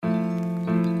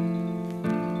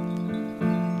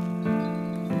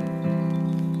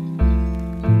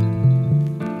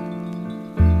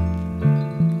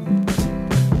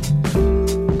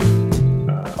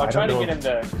trying to get him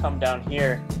to come down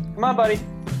here. Come on, buddy.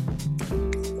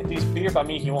 If he's bigger by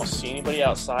me, he won't see anybody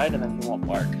outside, and then he won't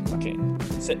bark. Okay,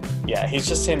 sit. Yeah, he's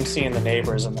just him seeing the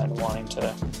neighbors and then wanting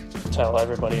to tell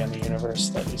everybody in the universe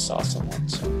that he saw someone.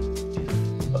 So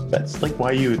that's like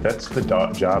that's the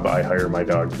job I hire my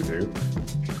dog to do.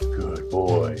 Good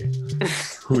boy.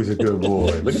 Who's a good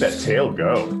boy? Look at that tail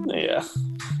go. Yeah.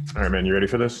 All right, man, you ready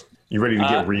for this? You ready to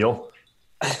get real?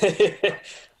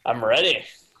 I'm ready.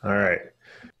 All right.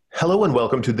 Hello and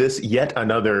welcome to this yet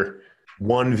another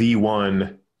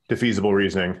 1v1 defeasible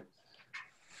reasoning.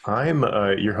 I'm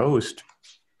your host,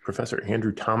 Professor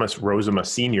Andrew Thomas Rozema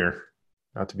Sr.,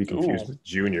 not to be confused with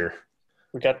Junior.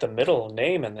 We got the middle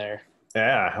name in there.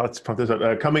 Yeah, let's pump this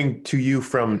up. Coming to you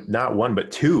from not one,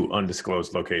 but two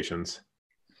undisclosed locations.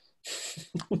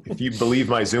 If you believe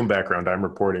my Zoom background, I'm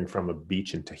reporting from a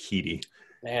beach in Tahiti.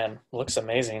 Man, looks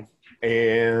amazing.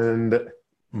 And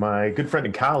my good friend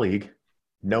and colleague,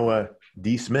 Noah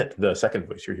D. Smith, the second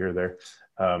voice you hear there,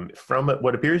 from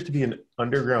what appears to be an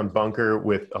underground bunker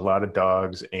with a lot of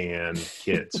dogs and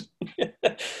kids.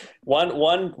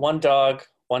 One dog,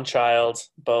 one child,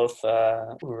 both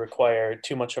who require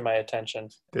too much of my attention.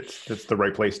 That's the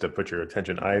right place to put your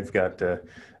attention. I've got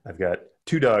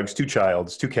 2 dogs, 2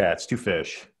 childs, 2 cats, 2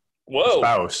 fish. Whoa!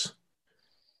 A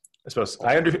spouse.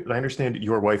 I understand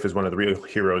your wife is one of the real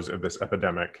heroes of this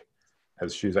epidemic,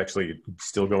 as she's actually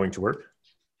still going to work.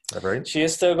 Is that right? She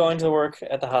is still going to work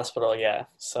at the hospital, yeah.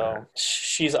 So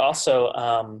she's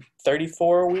also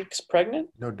 34 weeks pregnant.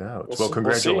 No doubt. Well,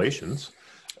 congratulations.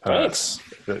 Thanks.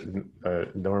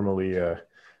 Normally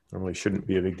shouldn't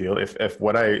be a big deal. If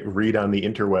what I read on the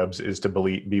interwebs is to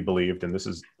be believed, and this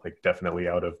is like definitely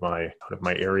out of my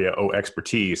area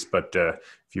expertise, but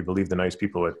if you believe the nice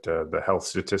people at the health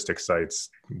statistics sites,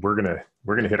 we're gonna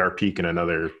hit our peak in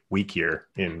another week here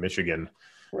in Michigan,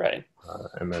 right?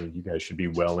 And then you guys should be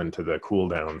well into the cool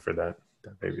down for that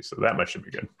baby. So that much should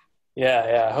be good.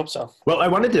 Yeah, I hope so. Well, I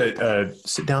wanted to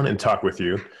sit down and talk with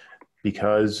you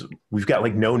because we've got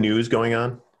like no news going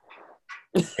on.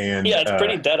 And yeah, it's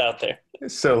pretty dead out there.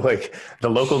 So like the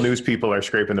local news people are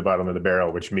scraping the bottom of the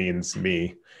barrel, which means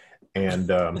me. And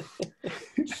one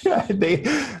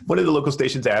of the local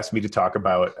stations asked me to talk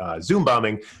about Zoom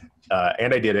bombing,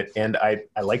 and I did it. And I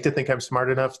like to think I'm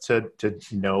smart enough to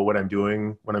know what I'm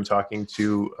doing when I'm talking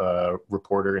to a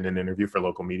reporter in an interview for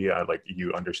local media.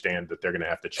 You understand that they're going to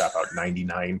have to chop out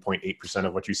 99.8%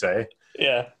 of what you say.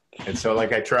 Yeah. And so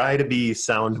like I try to be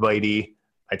soundbitey.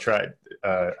 I tried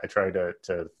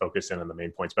to focus in on the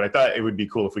main points, but I thought it would be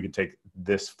cool if we could take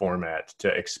this format to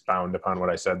expound upon what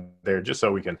I said there, just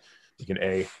so we can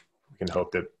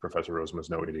hope that Professor Rozema's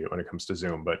know what to do when it comes to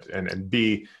Zoom, but and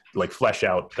B, like flesh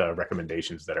out the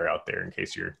recommendations that are out there in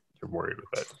case you're worried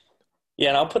with it. Yeah,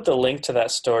 and I'll put the link to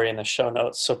that story in the show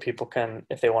notes so people can,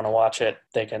 if they want to watch it,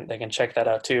 they can check that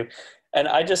out too. And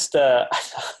I just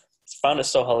found it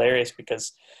so hilarious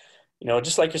because, you know,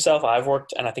 just like yourself, I've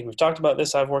worked, and I think we've talked about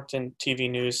this, I've worked in TV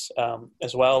news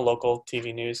as well, local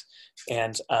TV news.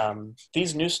 And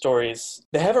these news stories,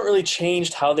 they haven't really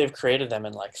changed how they've created them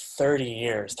in like 30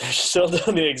 years. They're still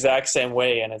done the exact same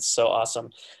way, and it's so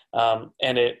awesome.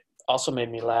 And it also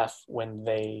made me laugh when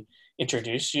they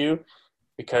introduced you,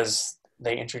 because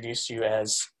they introduced you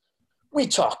as, we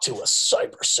talked to a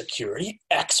cybersecurity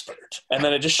expert. And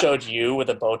then it just showed you with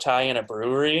a bow tie in a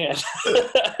brewery. And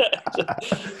thought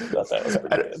that was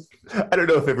pretty good. I don't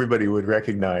know if everybody would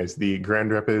recognize the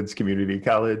Grand Rapids Community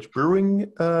College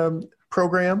brewing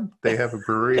program. They have a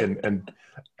brewery, and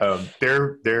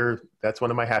that's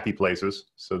one of my happy places.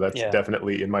 So that's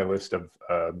definitely in my list of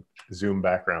Zoom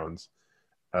backgrounds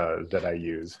that I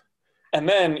use. And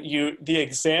then the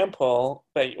example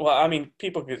that, well, I mean,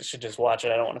 people should just watch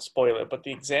it. I don't want to spoil it, but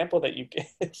the example that you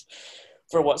gave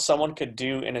for what someone could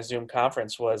do in a Zoom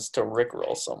conference was to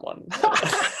rickroll someone.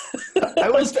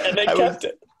 And they kept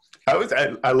it.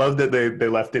 I love that they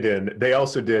left it in. They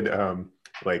also did,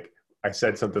 like, I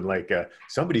said something like,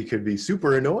 somebody could be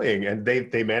super annoying. And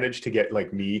they managed to get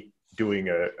like me doing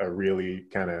a really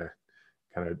kind of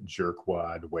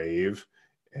jerkwad wave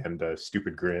and a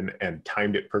stupid grin, and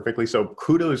timed it perfectly. So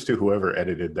kudos to whoever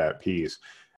edited that piece.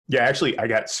 Yeah, actually, I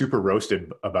got super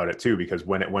roasted about it too, because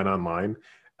when it went online,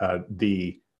 I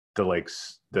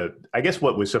guess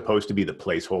what was supposed to be the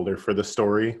placeholder for the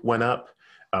story went up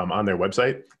on their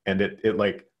website, and it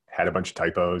like had a bunch of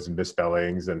typos and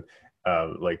misspellings and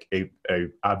like a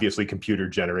obviously computer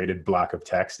generated block of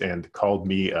text, and called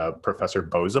me Professor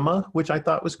Bozema, which I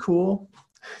thought was cool.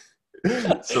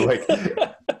 So like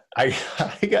I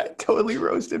got totally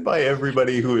roasted by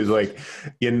everybody who is like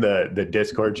in the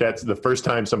Discord chats. The first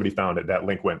time somebody found it, that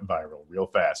link went viral real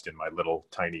fast in my little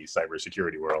tiny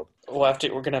cybersecurity world.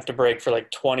 We're gonna have to break for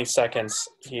like 20 seconds.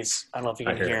 I don't know if you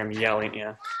can hear him yelling.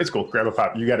 Yeah, it's cool. Grab a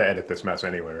pop. You got to edit this mess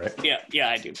anyway, right? Yeah,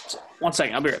 I do. So, 1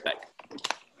 second, I'll be right back.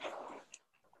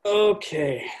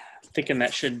 Okay, thinking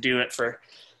that should do it for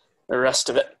the rest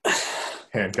of it.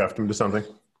 Handcuffed him to something.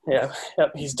 Yeah,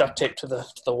 yep, he's duct taped to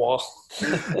the wall.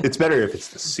 It's better if it's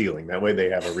the ceiling. That way they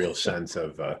have a real sense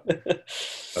of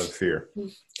fear.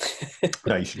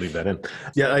 No, you should leave that in.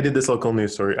 Yeah, I did this local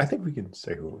news story. I think we can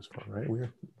say who it was from, right?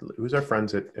 It was our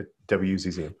friends at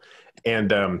WZZM.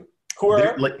 And who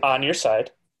are on your side.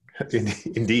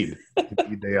 Indeed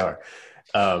they are.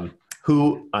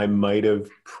 Who I might have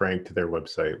pranked their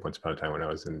website once upon a time when I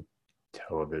was in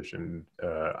television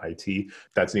IT.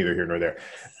 That's neither here nor there.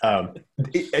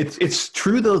 It's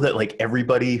true though that like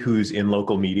everybody who's in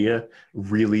local media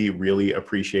really, really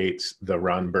appreciates the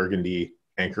Ron Burgundy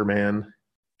Anchorman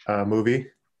movie.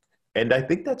 And I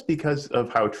think that's because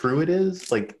of how true it is.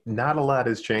 Like not a lot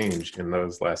has changed in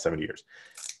those last 70 years.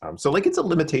 So like it's a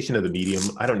limitation of the medium.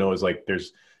 I don't know, is like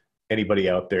there's anybody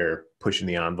out there pushing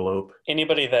the envelope?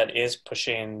 Anybody that is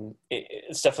pushing,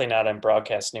 it's definitely not on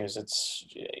broadcast news. It's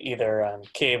either on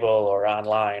cable or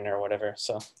online or whatever.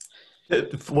 So,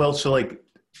 well, so like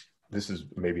this is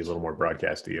maybe a little more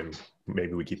broadcasty, and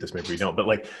maybe we keep this, maybe we don't. But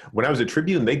like when I was at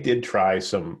Tribune, they did try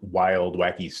some wild,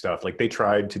 wacky stuff. Like they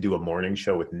tried to do a morning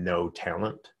show with no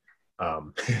talent.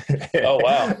 Oh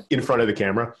wow! In front of the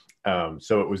camera.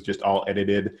 So it was just all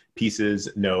edited pieces,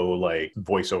 no like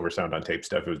voiceover sound on tape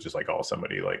stuff. It was just like all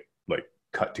somebody like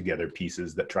cut together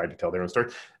pieces that tried to tell their own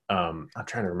story. I'm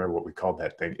trying to remember what we called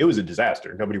that thing. It was a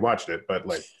disaster. Nobody watched it, but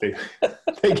like they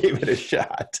gave it a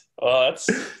shot. Well, that's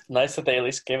nice that they at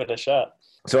least gave it a shot.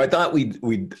 So I thought we'd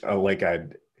like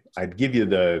I'd give you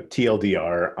the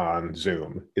TLDR on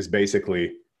Zoom is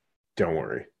basically don't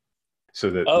worry. So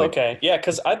that okay. Yeah,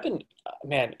 because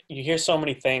you hear so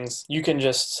many things. You can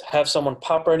just have someone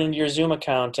pop right into your Zoom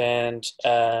account and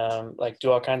like do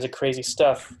all kinds of crazy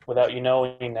stuff without you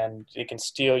knowing, and it can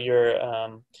steal your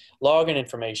login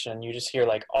information. You just hear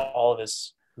like all of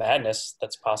this madness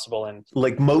that's possible. And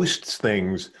like most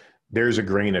things, there's a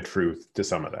grain of truth to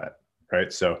some of that,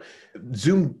 right? So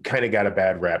Zoom kind of got a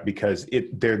bad rap because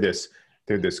they're this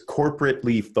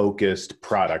corporately focused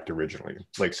product originally.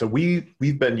 Like, so we've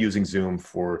been using Zoom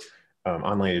for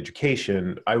online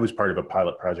education. I was part of a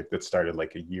pilot project that started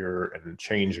like a year and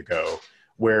change ago,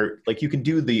 where like you can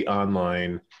do the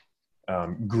online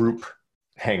group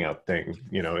hangout thing,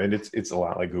 and it's a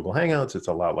lot like Google Hangouts. It's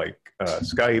a lot like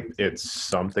Skype. It's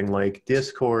something like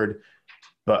Discord,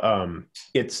 but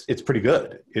it's pretty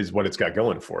good is what it's got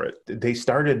going for it. They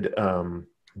started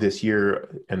this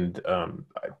year, and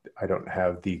I don't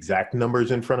have the exact numbers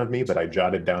in front of me, but I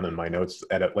jotted down in my notes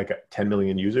at like 10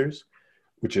 million users,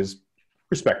 which is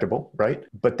respectable, right?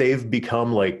 But they've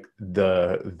become like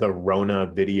the Rona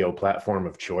video platform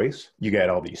of choice. You got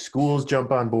all these schools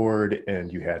jump on board,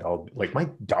 and you had all like my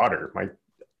daughter, my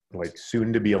like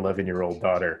soon to be 11-year-old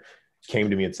daughter came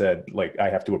to me and said like I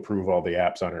have to approve all the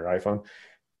apps on her iPhone.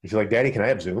 She's like, Daddy, can I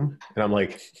have Zoom? And I'm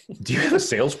like, do you have a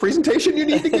sales presentation you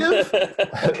need to give?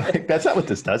 Like, that's not what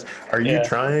this does. Are you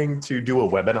trying to do a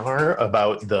webinar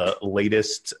about the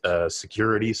latest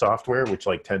security software, which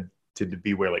like tend to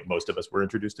be where like most of us were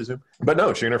introduced to Zoom? But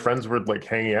no, she and her friends were like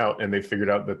hanging out, and they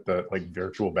figured out that the like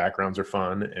virtual backgrounds are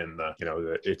fun, and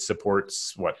it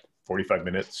supports 45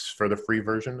 minutes for the free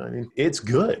version. I mean, it's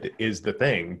good is the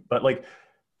thing, but like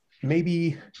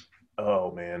maybe, oh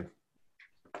man.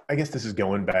 I guess this is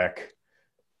going back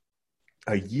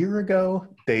a year ago.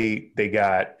 They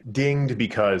got dinged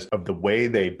because of the way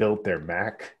they built their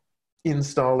Mac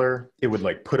installer. It would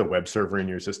like put a web server in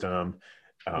your system,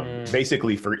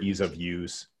 basically for ease of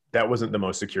use. That wasn't the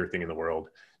most secure thing in the world.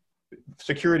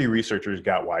 Security researchers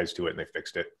got wise to it and they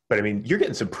fixed it. But I mean, you're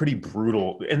getting some pretty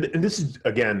brutal, and this is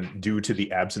again due to the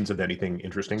absence of anything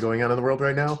interesting going on in the world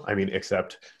right now. I mean,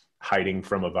 except hiding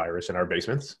from a virus in our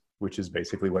basements, which is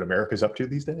basically what America's up to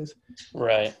these days.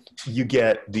 Right. You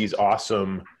get these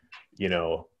awesome,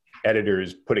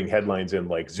 editors putting headlines in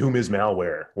like Zoom is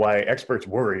malware, why experts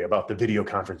worry about the video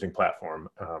conferencing platform.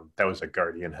 That was a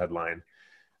Guardian headline.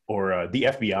 Or the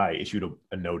FBI issued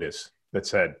a notice that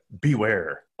said,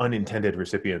 beware, unintended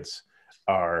recipients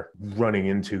are running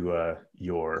into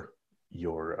your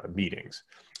meetings.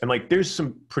 And like, there's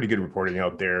some pretty good reporting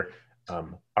out there.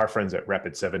 Our friends at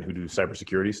Rapid7 who do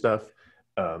cybersecurity stuff,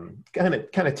 kind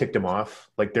of ticked them off.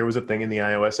 Like there was a thing in the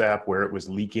iOS app where it was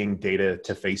leaking data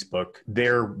to Facebook.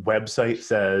 Their website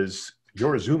says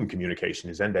your Zoom communication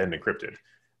is end-to-end encrypted.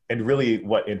 And really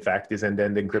what in fact is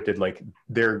end-to-end encrypted, like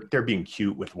they're being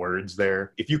cute with words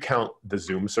there. If you count the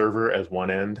Zoom server as one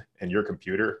end and your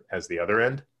computer as the other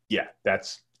end, yeah,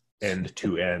 that's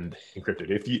end-to-end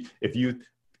encrypted. If you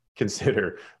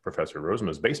consider Professor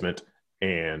Rosema's basement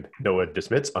and Noah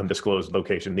DeSmith's undisclosed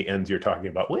location, the ends you're talking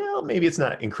about, well, maybe it's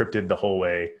not encrypted the whole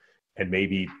way, and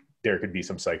maybe there could be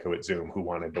some psycho at Zoom who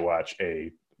wanted to watch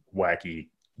a wacky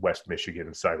West Michigan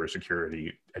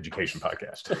cybersecurity education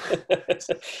podcast.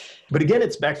 But again,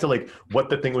 it's back to like what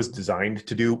the thing was designed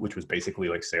to do, which was basically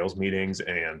like sales meetings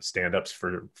and stand-ups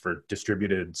for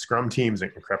distributed Scrum teams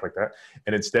and crap like that.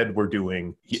 And instead we're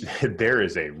doing, there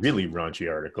is a really raunchy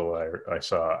article I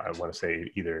saw, I want to say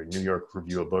either New York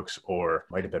Review of Books or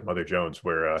might have been Mother Jones,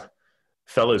 where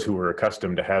fellas who were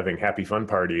accustomed to having happy fun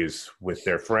parties with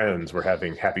their friends were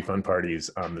having happy fun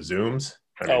parties on the Zooms.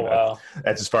 I mean, wow.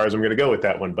 That's as far as I'm going to go with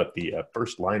that one. But the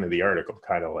first line of the article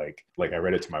kind of like I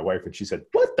read it to my wife and she said,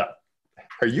 "What the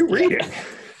are you reading?"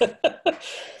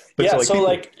 Yeah.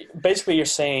 So basically you're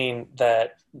saying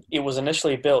that it was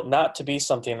initially built not to be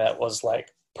something that was like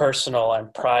personal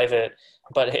and private,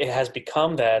 but it has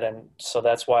become that. And so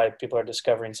that's why people are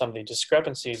discovering some of the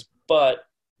discrepancies, but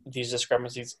these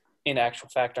discrepancies in actual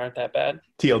fact aren't that bad.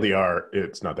 TLDR,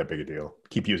 it's not that big a deal.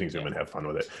 Keep using Zoom and have fun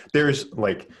with it.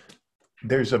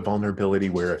 There's a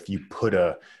vulnerability where if you put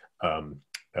a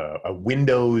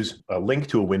link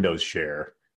to a Windows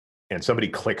share and somebody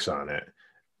clicks on it,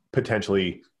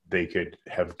 potentially they could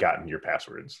have gotten your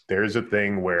passwords. There's a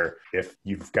thing where if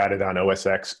you've got it on OS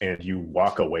X and you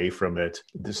walk away from it,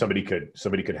 somebody could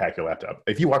hack your laptop.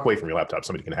 If you walk away from your laptop,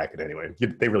 somebody can hack it anyway.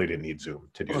 They really didn't need Zoom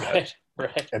to do that.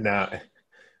 Right. And now,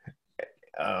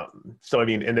 so I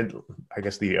mean, and then I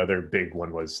guess the other big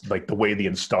one was like the way the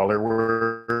installer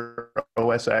were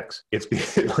OS X.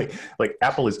 It's like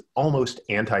Apple is almost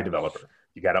anti-developer.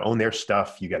 You got to own their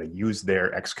stuff. You got to use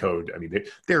their Xcode. I mean,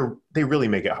 they really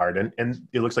make it hard, and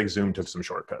it looks like Zoom took some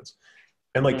shortcuts.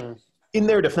 And like in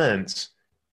their defense,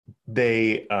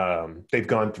 they've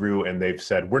gone through and they've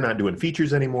said, we're not doing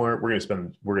features anymore. We're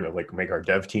gonna like make our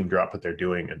dev team drop what they're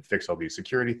doing and fix all these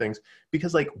security things,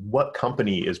 because like what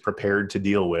company is prepared to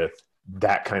deal with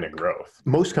that kind of growth?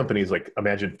 Most companies, like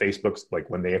imagine Facebook's, like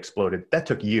when they exploded, that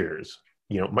took years.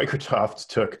 Microsoft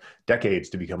took decades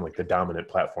to become like the dominant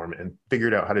platform and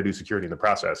figured out how to do security in the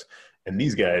process. And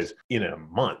these guys in a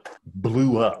month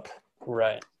blew up.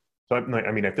 Right. So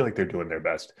I mean, I feel like they're doing their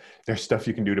best. There's stuff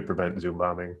you can do to prevent Zoom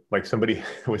bombing. Like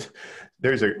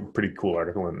there's a pretty cool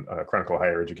article in Chronicle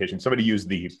Higher Education. Somebody used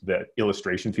the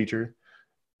illustration feature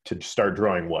to start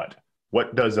drawing what?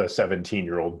 What does a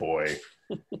 17-year-old boy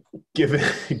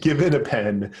given a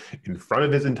pen in front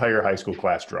of his entire high school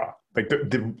class draw? Like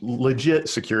the legit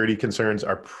security concerns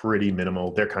are pretty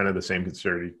minimal. They're kind of the same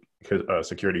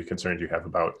security concerns you have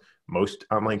about most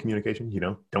online communication.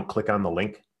 Don't click on the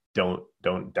link. Don't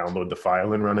download the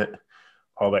file and run it,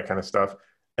 all that kind of stuff.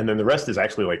 And then the rest is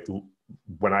actually like,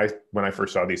 when I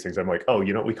first saw these things, I'm like, oh,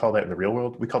 you know what we call that in the real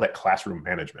world? We call that classroom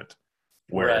management.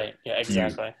 Where right. Yeah,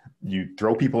 exactly. You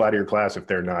throw people out of your class if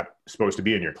they're not supposed to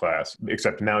be in your class,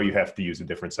 except now you have to use a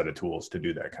different set of tools to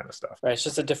do that kind of stuff. Right. It's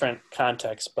just a different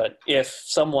context. But if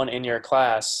someone in your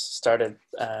class started,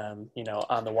 on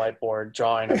the whiteboard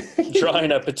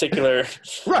drawing a particular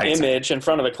image in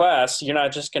front of the class, you're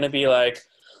not just going to be like,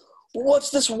 what's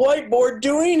this whiteboard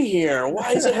doing here?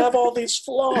 Why does it have all these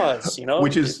flaws?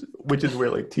 Which is where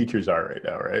like teachers are right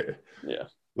now, right? Yeah.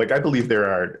 Like I believe there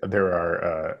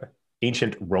are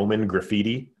ancient Roman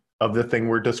graffiti of the thing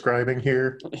we're describing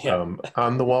here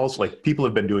on the walls. Like people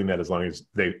have been doing that as long as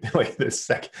they like the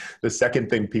second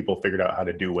thing people figured out how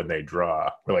to do when they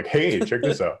draw. We're like, hey, check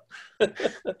this out.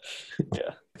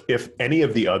 Yeah. If any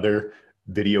of the other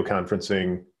video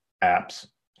conferencing apps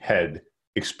had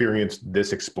experienced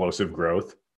this explosive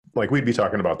growth, like we'd be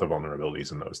talking about the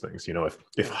vulnerabilities in those things.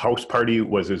 If House Party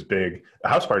was as big,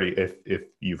 House Party, if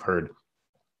you've heard,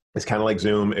 it's kind of like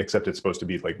Zoom, except it's supposed to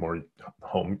be like more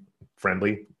home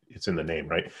friendly. It's in the name,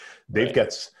 right? They've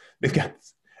got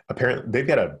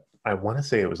I want to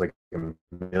say it was like $1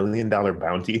 million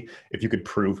bounty if you could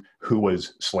prove who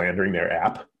was slandering their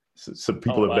app. So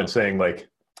people have been saying like,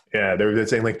 yeah, they're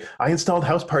saying like, I installed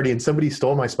House Party and somebody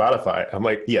stole my Spotify. I'm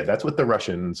like, yeah, that's what the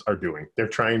Russians are doing. They're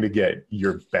trying to get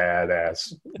your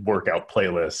badass workout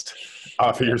playlist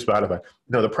off of your Spotify.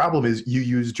 No, the problem is you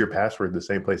used your password the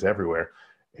same place everywhere,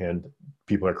 and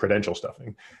people are credential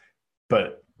stuffing.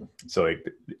 But so like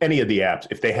any of the apps,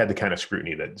 if they had the kind of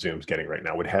scrutiny that Zoom's getting right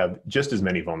now, would have just as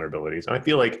many vulnerabilities. And I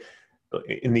feel like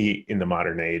in the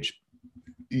modern age,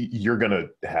 you're going to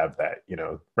have that,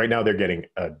 right now they're getting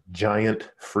a giant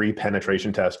free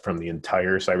penetration test from the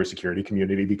entire cybersecurity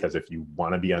community, because if you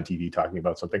want to be on TV talking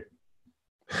about something,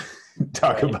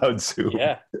 talk about Zoom.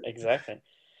 Yeah, exactly.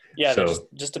 Yeah, So, they're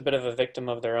just a bit of a victim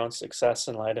of their own success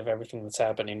in light of everything that's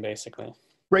happening, basically.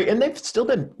 right. And they've still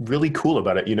been really cool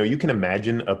about it. You can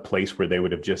imagine a place where they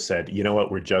would have just said, you know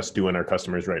what, we're just doing our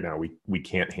customers right now. We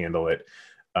can't handle it.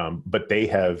 But they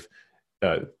have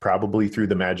probably through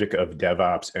the magic of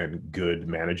DevOps and good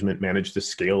management managed to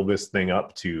scale this thing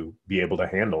up to be able to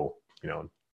handle,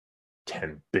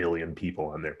 10 billion people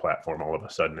on their platform all of a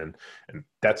sudden. And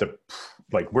that's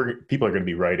people are going to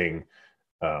be writing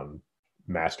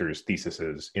master's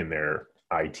theses in their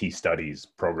IT studies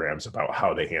programs about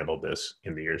how they handled this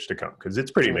in the years to come, because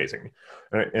it's pretty amazing.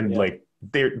 And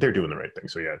they're doing the right thing.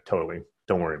 So yeah, totally.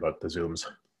 Don't worry about the Zooms.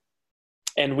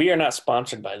 And we are not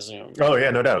sponsored by Zoom. Oh yeah,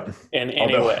 no doubt. In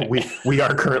any way. We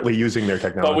are currently using their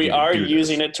technology. But we are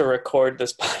using it to record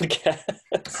this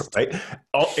podcast. Right.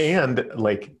 Oh, and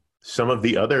some of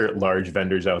the other large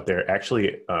vendors out there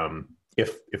actually,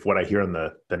 if what I hear on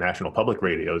the national public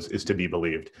radios is to be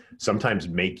believed, sometimes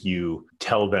make you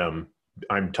tell them,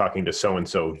 I'm talking to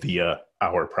so-and-so via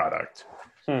our product.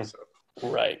 So.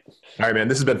 Right. All right, man,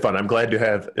 this has been fun. I'm glad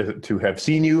to have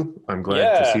seen you. I'm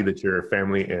glad to see that your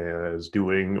family is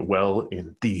doing well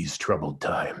in these troubled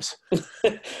times.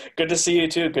 Good to see you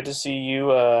too. Good to see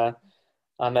you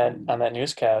on that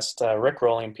newscast,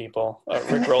 rickrolling people,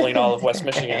 rickrolling all of West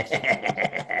Michigan.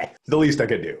 The least I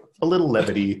could do. A little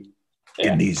levity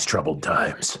in these troubled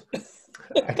times.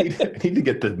 I need to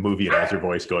get the movie announcer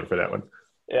voice going for that one.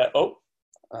 Yeah. Oh.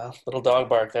 Little dog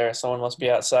bark there. Someone must be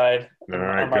outside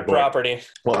on my property.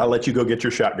 Well, I'll let you go get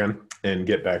your shotgun and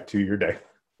get back to your day.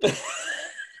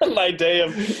 My day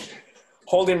of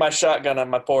holding my shotgun on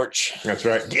my porch. That's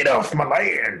right. Get off my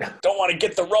land. Don't want to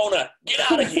get the Rona.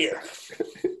 Get out of here.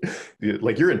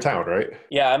 You're in town, right?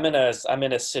 Yeah, I'm in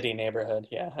a city neighborhood.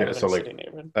 Yeah, so city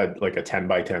neighborhood. Like a 10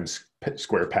 by 10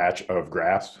 square patch of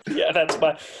grass. Yeah,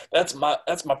 that's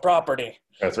my property.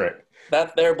 That's right.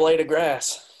 That there blade of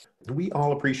grass. We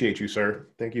all appreciate you, sir.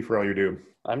 Thank you for all you do.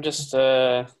 I'm just,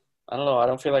 I don't know. I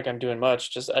don't feel like I'm doing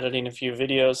much. Just editing a few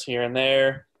videos here and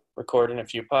there, recording a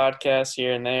few podcasts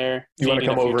here and there. You want to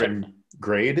come over and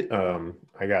grade?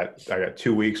 I got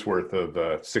 2 weeks worth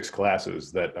of 6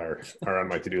 classes that are on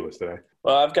my to-do list today.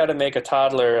 Well, I've got to make a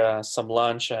toddler some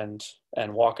lunch and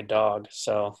walk a dog.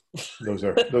 So those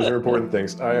are important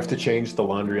things. I have to change the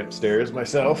laundry upstairs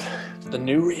myself. The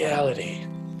new reality.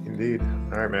 Indeed.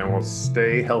 All right, man. Well,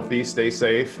 stay healthy, stay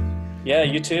safe. Yeah,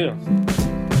 you too.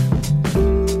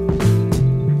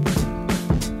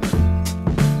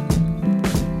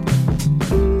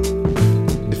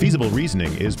 Defeasible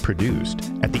Reasoning is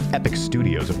produced at the Epic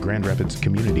Studios of Grand Rapids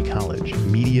Community College,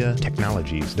 Media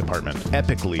Technologies Department.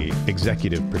 Epically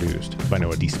executive produced by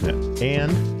Noah D. Smith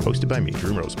and hosted by me,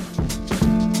 Drew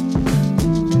Rosen.